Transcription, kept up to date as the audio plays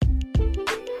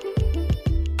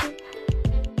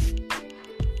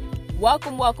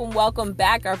Welcome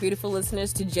back, our beautiful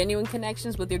listeners, to Genuine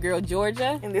Connections with your girl,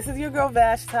 Georgia. And this is your girl,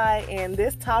 Vashti, and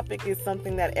this topic is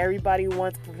something that everybody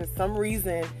wants, but for some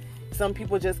reason, some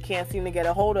people just can't seem to get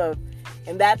a hold of.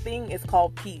 And that thing is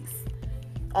called peace.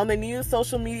 On the news,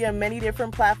 social media, and many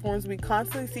different platforms, we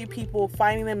constantly see people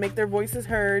fighting to make their voices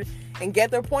heard and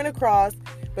get their point across,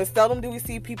 but seldom do we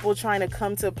see people trying to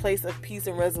come to a place of peace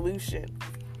and resolution.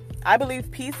 I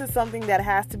believe peace is something that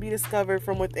has to be discovered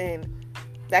from within,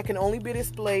 that can only be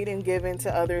displayed and given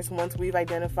to others once we've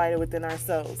identified it within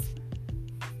ourselves.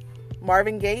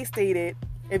 Marvin Gaye stated,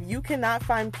 "If you cannot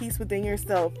find peace within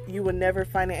yourself, you will never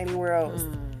find it anywhere else."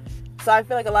 So I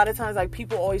feel like a lot of times, like,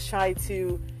 people always try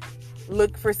to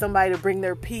look for somebody to bring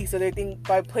their peace, or they think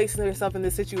by placing themselves in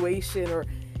this situation, or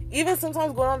even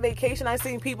sometimes going on vacation. I've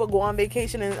seen people go on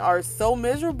vacation and are so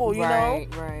miserable, you know?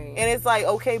 Right. And it's like,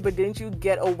 okay, but didn't you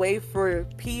get away for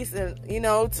peace and,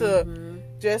 to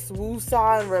just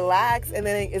woo-saw and relax? And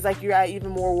then it's like you're at even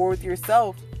more war with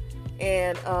yourself.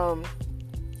 And so,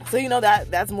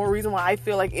 that's more reason why I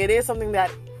feel like it is something that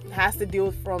has to deal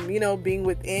with from, being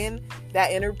within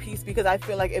that inner peace. Because I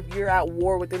feel like if you're at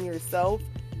war within yourself,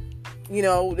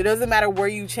 it doesn't matter where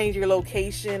you change your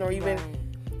location or even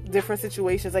different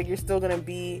situations, like, you're still going to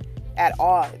be at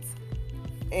odds.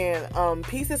 And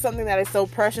peace is something that is so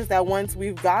precious that once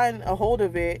we've gotten a hold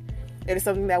of it, it is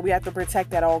something that we have to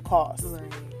protect at all costs.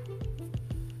 Right.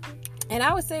 And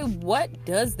I would say, what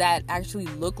does that actually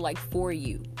look like for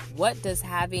you? What does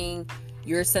having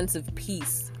your sense of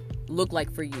peace look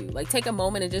like for you? Like, take a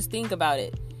moment and just think about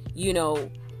it.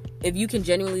 If you can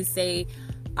genuinely say,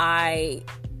 I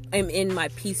am in my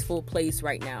peaceful place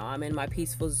right now. I'm in my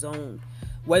peaceful zone.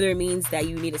 Whether it means that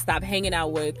you need to stop hanging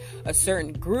out with a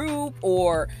certain group,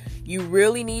 or you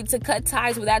really need to cut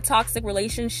ties with that toxic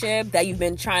relationship that you've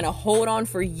been trying to hold on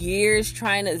for years,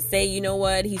 trying to say, you know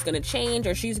what, he's going to change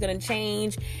or she's going to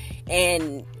change.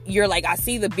 And you're like, I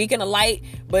see the beacon of light,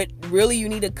 but really you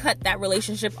need to cut that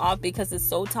relationship off because it's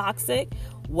so toxic.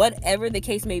 Whatever the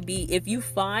case may be, if you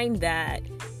find that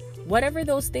whatever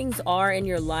those things are in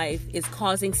your life is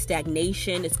causing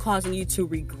stagnation, it's causing you to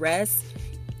regress,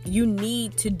 you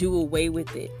need to do away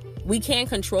with it. We can't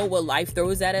control what life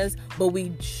throws at us, but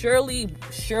we surely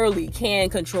can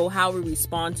control how we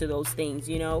respond to those things,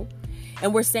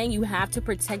 And we're saying you have to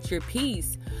protect your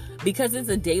peace because it's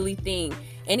a daily thing.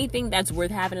 Anything that's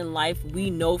worth having in life, we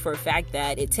know for a fact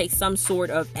that it takes some sort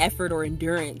of effort or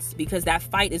endurance, because that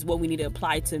fight is what we need to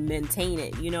apply to maintain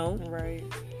it, Right.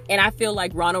 And I feel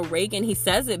like Ronald Reagan, he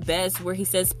says it best, where he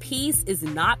says, peace is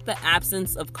not the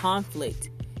absence of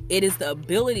conflict. It is the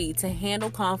ability to handle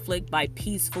conflict by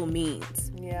peaceful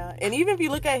means. Yeah. And even if you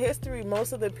look at history,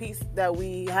 most of the peace that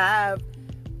we have,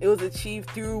 it was achieved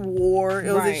through war.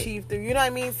 It was achieved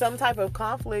through, some type of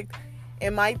conflict.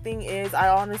 And my thing is, I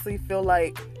honestly feel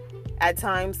like at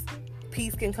times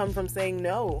peace can come from saying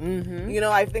no.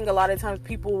 I think a lot of times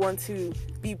people want to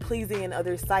be pleasing in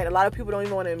others' sight. A lot of people don't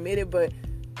even want to admit it, but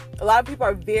a lot of people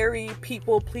are very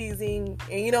people pleasing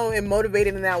and, and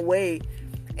motivated in that way.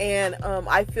 And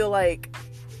I feel like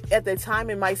at the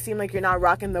time it might seem like you're not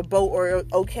rocking the boat, or,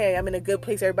 okay, I'm in a good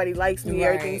place, everybody likes me,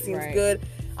 everything seems good,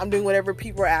 I'm doing whatever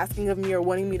people are asking of me or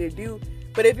wanting me to do.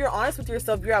 But if you're honest with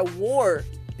yourself, you're at war,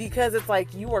 because it's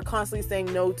like you are constantly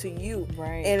saying no to you.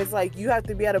 And it's like you have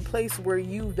to be at a place where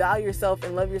you value yourself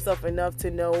and love yourself enough to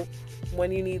know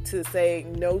when you need to say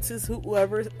no to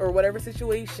whoever or whatever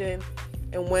situation,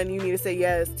 and when you need to say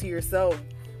yes to yourself.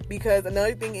 Because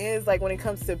another thing is, like, when it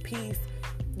comes to peace,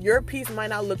 your peace might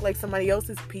not look like somebody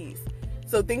else's peace.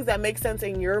 So things that make sense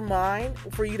in your mind,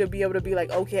 for you to be able to be like,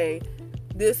 okay,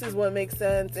 this is what makes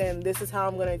sense and this is how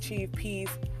I'm going to achieve peace,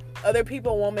 other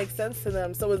people won't make sense to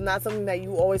them. So it's not something that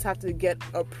you always have to get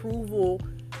approval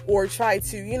or try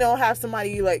to, have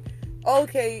somebody like,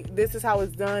 okay, this is how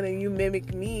it's done and you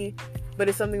mimic me. But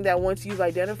it's something that once you've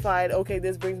identified, okay,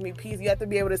 this brings me peace, you have to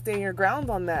be able to stand your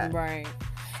ground on that. Right.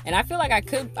 And I feel like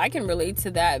I can relate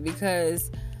to that,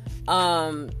 because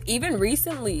even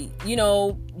recently,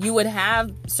 you would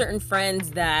have certain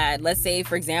friends that, let's say,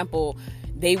 for example,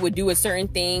 they would do a certain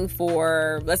thing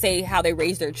for, let's say, how they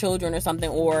raise their children or something,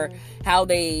 or how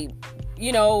they,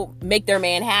 make their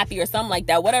man happy or something like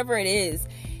that, whatever it is.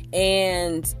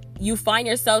 And you find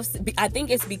yourself, I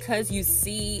think it's because you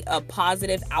see a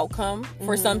positive outcome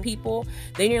for some people,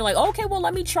 then you're like, okay, well,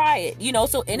 let me try it,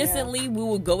 so innocently we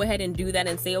will go ahead and do that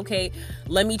and say, okay,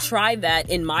 let me try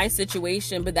that in my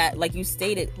situation. But that, like you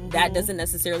stated, that doesn't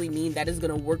necessarily mean that is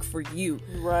going to work for you.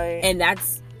 Right. And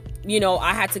that's,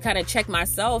 I had to kind of check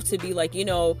myself to be like,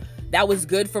 that was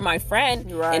good for my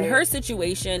friend right. in her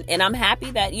situation, and I'm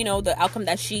happy that, you know, the outcome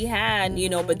that she had, you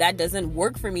know, but that doesn't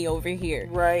work for me over here.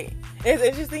 Right. It's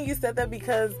interesting you said that,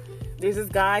 because there's this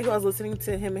guy who I was listening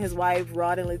to, him and his wife,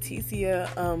 Rod and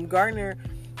Leticia Gardner,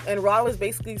 and Rod was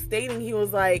basically stating, he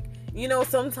was like, you know,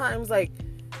 sometimes like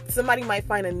somebody might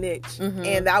find a niche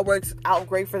and that works out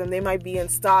great for them. They might be in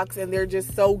stocks and they're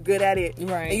just so good at it.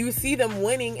 Right. And you see them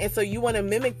winning, and so you want to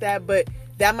mimic that, but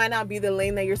that might not be the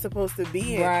lane that you're supposed to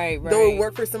be in. Right. Though it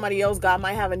work for somebody else, God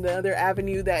might have another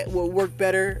avenue that will work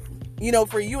better, you know,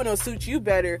 for you, and it'll suit you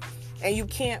better. And you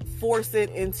can't force it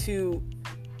into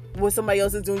what somebody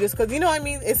else is doing just because, you know what I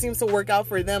mean, it seems to work out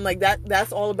for them. Like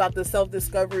that's all about the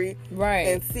self-discovery, right,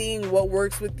 and seeing what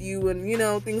works with you, and, you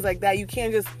know, things like that. You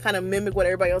can't just kind of mimic what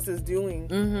everybody else is doing.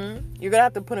 You're gonna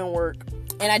have to put in work.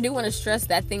 And I do want to stress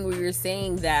that thing where you're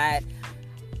saying that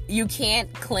you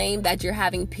can't claim that you're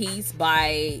having peace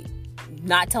by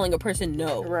not telling a person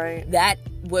no. Right. That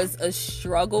was a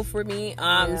struggle for me.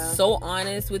 I'm so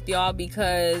honest with y'all,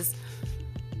 because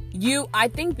I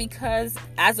think because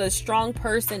as a strong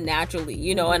person naturally,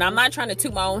 you know, and I'm not trying to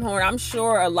toot my own horn. I'm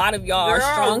sure a lot of y'all are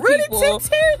strong people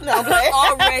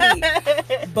already.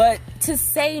 But to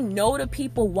say no to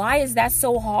people, why is that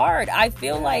so hard? I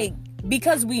feel like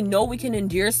because we know we can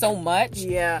endure so much.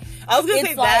 Yeah. I was going to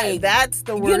say like, that's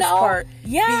the worst, you know, part.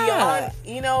 Yeah.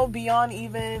 Beyond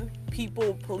even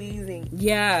people pleasing.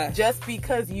 Yeah. Just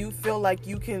because you feel like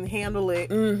you can handle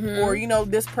it, or, you know,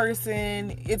 this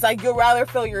person, it's like you'd rather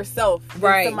feel yourself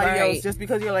than somebody else, just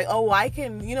because you're like, oh, I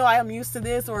can, you know, I am used to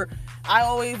this, or I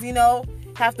always, you know,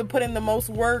 have to put in the most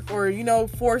work, or, you know,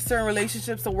 force certain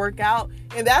relationships to work out.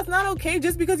 And that's not okay.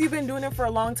 Just because you've been doing it for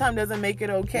a long time doesn't make it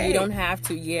okay. You don't have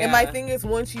to. And my thing is,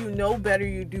 once you know better,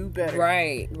 you do better.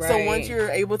 Right. So once you're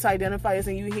able to identify this,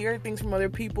 and you hear things from other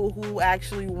people who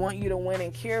actually want you to win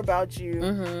and care about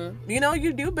you, you know,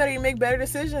 you do better, you make better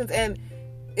decisions. And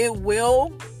it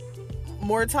will,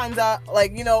 more times out,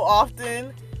 like, you know,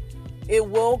 often it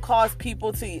will cause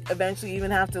people to eventually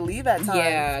even have to leave at times.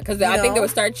 Yeah, because I think they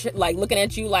would start like looking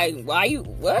at you like, why'd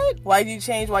you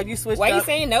change? Why'd you switch? Why you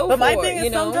saying no? But my thing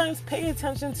is, sometimes pay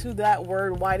attention to that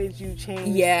word. Why did you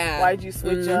change? Yeah. Why did you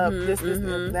switch up? This,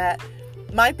 that.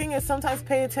 My thing is, sometimes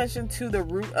pay attention to the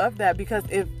root of that, because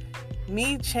if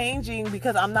me changing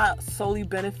because I'm not solely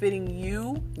benefiting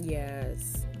you,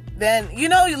 then, you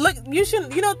know, look, you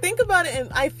should, you know, think about it.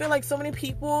 And I feel like so many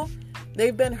people,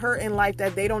 they've been hurt in life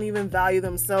that they don't even value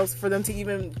themselves for them to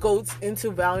even go into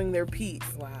valuing their peace.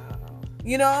 Wow.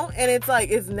 You know? And it's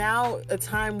like, it's now a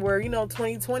time where, you know,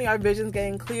 2020, our vision's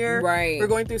getting clear. Right. We're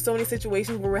going through so many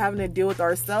situations where we're having to deal with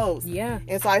ourselves. Yeah.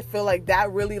 And so I feel like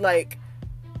that really, like,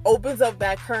 opens up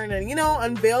that curtain and, you know,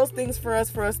 unveils things for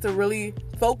us to really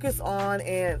focus on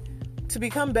and to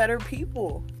become better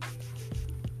people.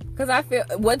 Because I feel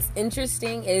what's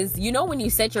interesting is, you know, when you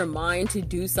set your mind to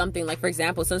do something, like, for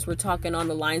example, since we're talking on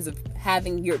the lines of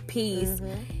having your peace,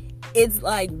 it's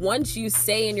like once you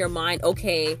say in your mind,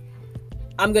 okay,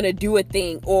 I'm going to do a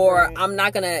thing, or I'm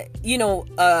not going to, you know,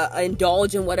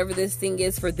 indulge in whatever this thing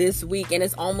is for this week. And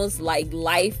it's almost like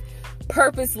life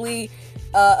purposely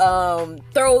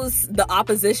throws the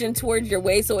opposition towards your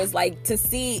way, so it's like to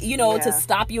see, you know, to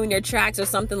stop you in your tracks or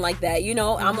something like that, you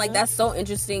know. I'm like, that's so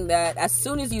interesting that as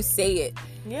soon as you say it,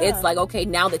 it's like, okay,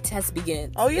 now the test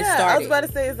begins. Oh yeah, I was about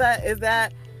to say, is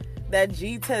that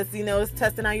G test, you know, it's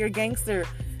testing out your gangster.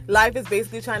 Life is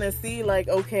basically trying to see, like,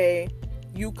 okay,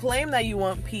 you claim that you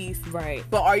want peace, right,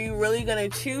 but are you really gonna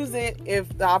choose it if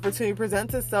the opportunity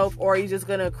presents itself, or are you just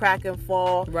gonna crack and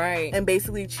fall, right, and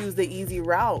basically choose the easy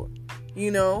route? You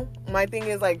know, my thing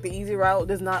is, like, the easy route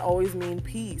does not always mean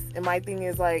peace. And my thing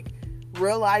is, like,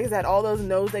 realize that all those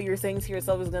no's that you're saying to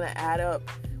yourself is going to add up.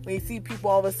 When you see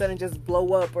people all of a sudden just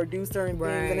blow up or do certain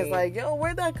things, and it's like, yo,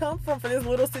 where'd that come from for this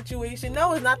little situation?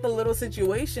 No, it's not the little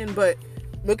situation, but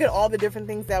look at all the different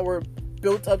things that were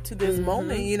built up to this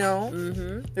moment, you know?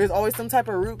 There's always some type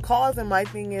of root cause, and my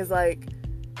thing is, like,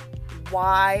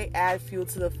 why add fuel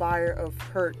to the fire of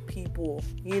hurt people,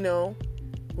 you know?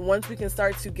 Once we can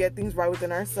start to get things right within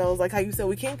ourselves, like how you said,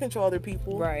 we can't control other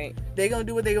people. Right. They're going to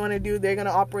do what they're going to do. They're going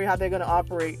to operate how they're going to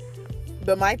operate.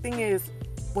 But my thing is,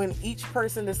 when each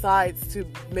person decides to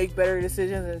make better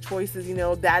decisions and choices, you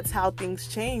know, that's how things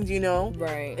change, you know?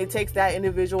 Right. It takes that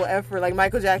individual effort. Like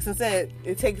Michael Jackson said,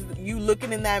 it takes you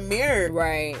looking in that mirror.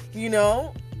 Right. You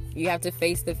know? You have to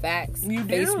face the facts. You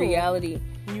face do. reality.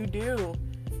 You do.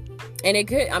 And it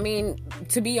could, I mean,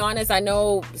 to be honest, I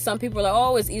know some people are like,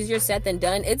 oh, it's easier said than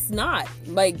done. It's not.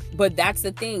 Like, but that's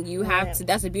the thing. You have to,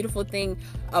 that's a beautiful thing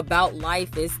about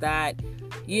life, is that,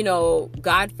 you know,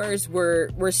 God first,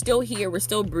 we're still here, we're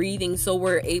still breathing, so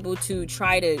we're able to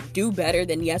try to do better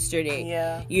than yesterday.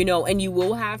 Yeah. You know, and you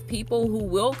will have people who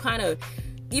will kind of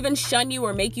even shun you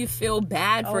or make you feel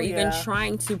bad for even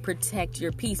trying to protect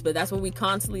your peace. But that's what we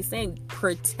constantly saying,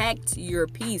 protect your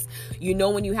peace. You know,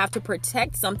 when you have to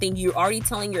protect something, you're already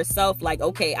telling yourself like,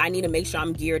 okay, I need to make sure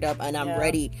I'm geared up and I'm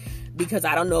ready, because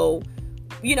I don't know,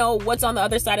 you know, what's on the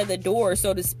other side of the door,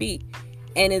 so to speak.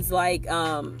 And it's like,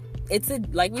 it's a,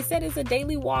 like we said, it's a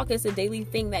daily walk. It's a daily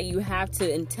thing that you have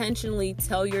to intentionally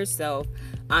tell yourself,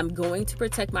 I'm going to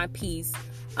protect my peace.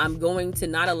 I'm going to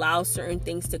not allow certain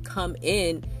things to come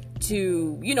in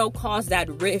to, you know, cause that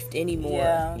rift anymore.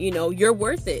 Yeah. You know, you're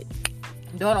worth it.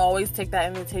 Don't always take that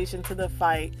invitation to the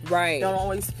fight. Right. Don't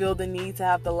always feel the need to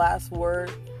have the last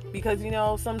word. Because, you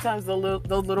know, sometimes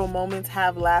those little moments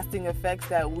have lasting effects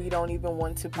that we don't even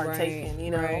want to partake in,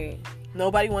 you know. Right.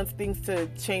 Nobody wants things to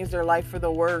change their life for the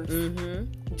worse.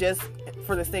 Just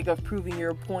for the sake of proving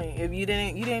your point. If you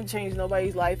didn't change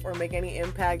nobody's life or make any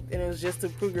impact, and it was just to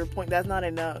prove your point, that's not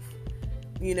enough,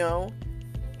 you know.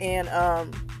 And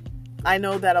I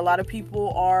know that a lot of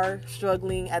people are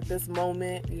struggling at this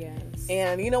moment. Yes.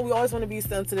 And, you know, we always want to be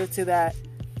sensitive to that.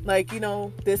 Like, you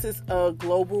know, this is a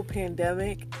global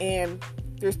pandemic, and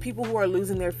there's people who are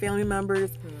losing their family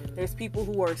members. There's people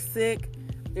who are sick.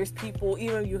 There's people,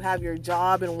 even if you have your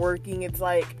job and working, it's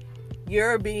like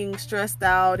you're being stressed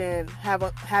out and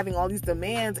having all these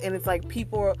demands, and it's like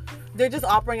people, they're just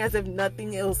operating as if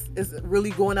nothing else is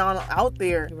really going on out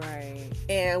there. Right.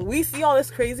 And we see all this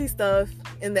crazy stuff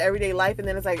in the everyday life, and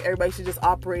then it's like everybody should just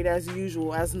operate as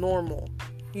usual, as normal.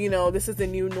 You know, this is the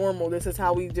new normal. This is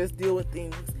how we just deal with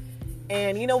things.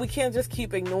 And, you know, we can't just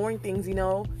keep ignoring things, you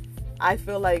know. I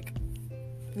feel like,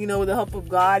 you know, with the help of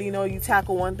God, you know, you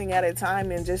tackle one thing at a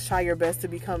time and just try your best to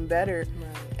become better.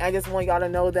 Right. I just want y'all to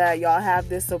know that y'all have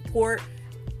this support.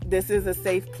 This is a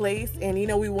safe place. And, you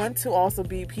know, we want to also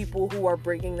be people who are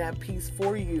bringing that peace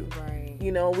for you. Right.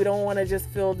 You know, we don't want to just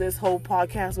fill this whole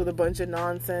podcast with a bunch of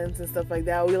nonsense and stuff like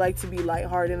that. We like to be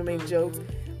lighthearted and make jokes.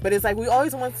 But it's like we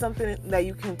always want something that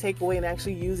you can take away and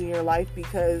actually use in your life,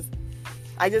 because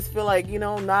I just feel like, you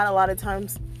know, not a lot of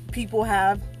times people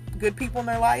have good people in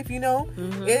their life, you know.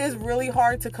 It is really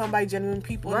hard to come by genuine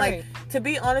people. Right. Like, to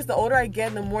be honest, the older I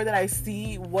get, the more that I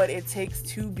see what it takes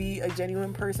to be a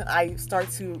genuine person, I start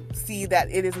to see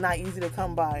that it is not easy to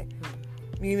come by.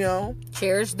 You know,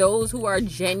 cherish those who are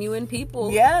genuine people.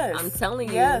 Yes, I'm telling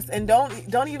you. Yes, and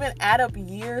don't even add up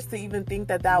years to even think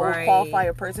that will qualify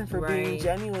a person for being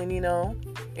genuine. You know,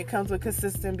 it comes with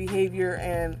consistent behavior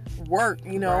and work.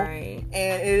 You know, and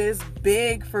it is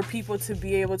big for people to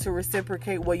be able to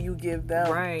reciprocate what you give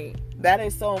them. Right. That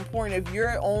is so important. If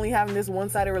you're only having this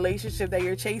one-sided relationship that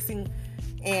you're chasing,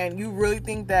 and you really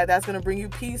think that that's going to bring you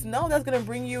peace, no, that's going to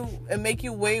bring you and make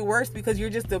you way worse, because you're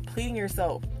just depleting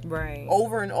yourself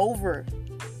over and over.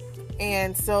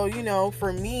 And so, you know,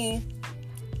 for me,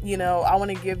 you know, I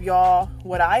want to give y'all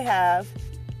what I have.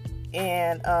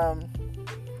 And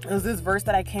it was this verse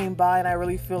that I came by, and I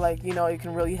really feel like, you know, it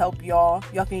can really help y'all.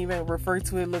 Y'all can even refer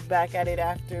to it, look back at it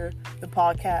after the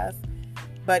podcast.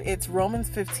 But it's Romans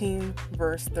 15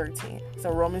 verse 13.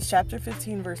 So Romans chapter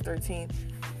 15 verse 13.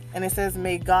 And it says,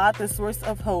 may God, the source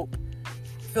of hope,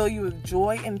 fill you with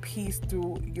joy and peace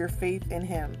through your faith in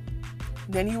him.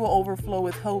 Then you will overflow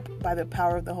with hope by the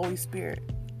power of the Holy Spirit.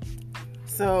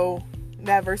 So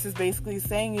that verse is basically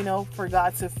saying, you know, for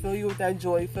God to fill you with that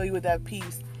joy, fill you with that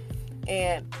peace.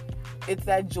 And it's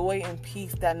that joy and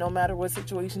peace that no matter what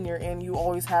situation you're in, you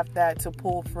always have that to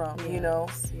pull from. You know,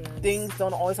 things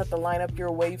don't always have to line up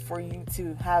your way for you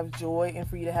to have joy and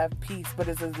for you to have peace, but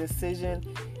it's a decision,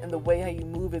 and the way how you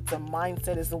move, it's a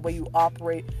mindset, it's the way you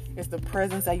operate, it's the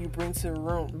presence that you bring to the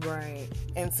room. Right.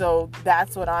 And so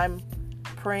that's what I'm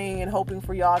praying and hoping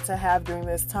for y'all to have during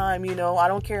this time. You know, I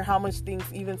don't care how much things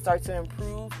even start to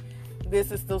improve,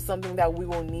 this is still something that we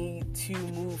will need to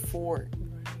move forward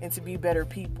and to be better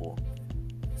people.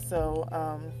 So,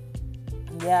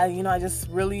 yeah, you know, I just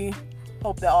really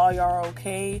hope that all y'all are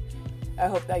okay. I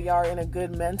hope that y'all are in a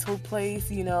good mental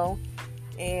place, you know,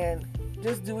 and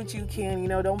just do what you can, you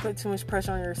know, don't put too much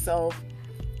pressure on yourself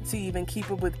to even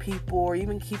keep up with people or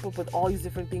even keep up with all these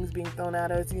different things being thrown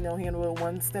at us. You know, handle it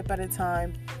one step at a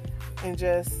time, and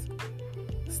just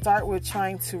start with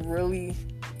trying to really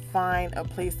find a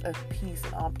place of peace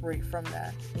and operate from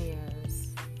that. Yes.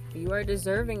 You are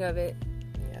deserving of it.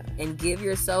 And give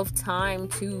yourself time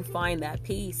to find that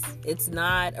peace. It's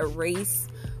not a race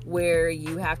where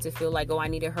you have to feel like, oh, I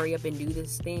need to hurry up and do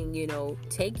this thing. You know,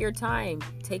 take your time.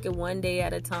 Take it one day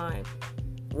at a time.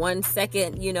 1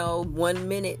 second, you know, 1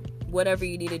 minute, whatever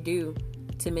you need to do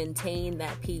to maintain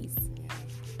that peace.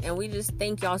 And we just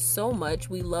thank y'all so much.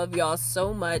 We love y'all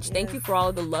so much. Yes. Thank you for all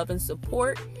of the love and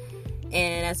support.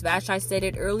 And as Vashti said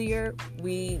it earlier,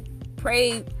 we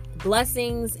pray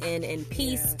blessings and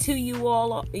peace to you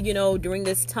all, you know, during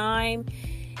this time.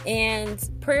 And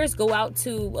prayers go out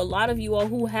to a lot of you all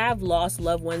who have lost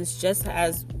loved ones, just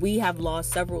as we have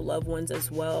lost several loved ones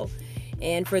as well.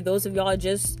 And for those of y'all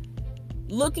just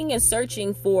looking and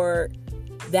searching for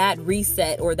that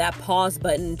reset or that pause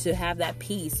button to have that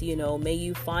peace, you know, may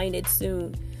you find it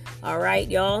soon. All right,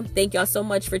 y'all. Thank y'all so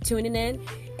much for tuning in.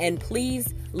 And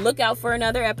please look out for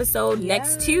another episode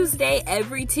next Tuesday,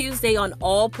 every Tuesday on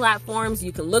all platforms.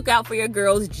 You can look out for your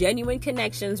girls, Genuine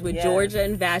Connections with Georgia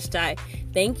and Vashti.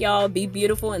 Thank y'all. Be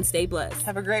beautiful and stay blessed.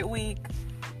 Have a great week.